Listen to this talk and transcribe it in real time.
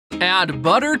Add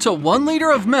butter to 1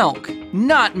 liter of milk.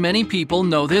 Not many people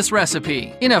know this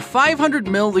recipe. In a 500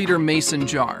 milliliter mason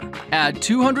jar, add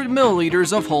 200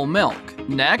 milliliters of whole milk.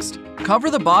 Next, cover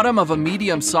the bottom of a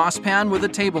medium saucepan with a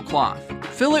tablecloth.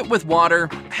 Fill it with water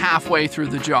halfway through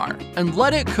the jar and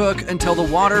let it cook until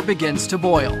the water begins to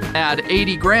boil. Add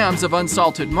 80 grams of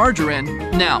unsalted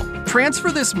margarine. Now,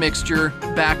 transfer this mixture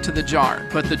back to the jar.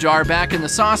 Put the jar back in the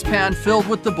saucepan filled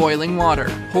with the boiling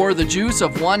water. Pour the juice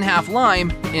of 1/2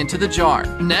 lime into the jar.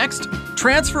 Next,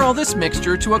 transfer all this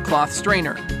mixture to a cloth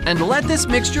strainer and let this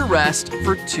mixture rest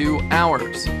for 2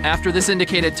 hours. After this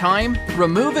indicated time,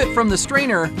 remove it from the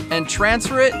strainer and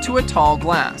transfer it to a tall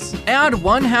glass. Add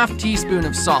 1/2 teaspoon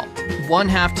of salt,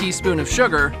 1/2 teaspoon of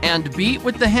sugar, and beat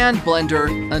with the hand blender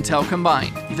until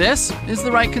combined. This is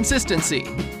the right consistency.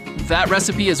 That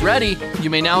recipe is ready. You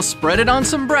may now spread it on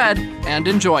some bread and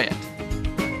enjoy it.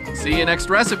 See you next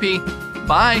recipe.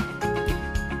 Bye!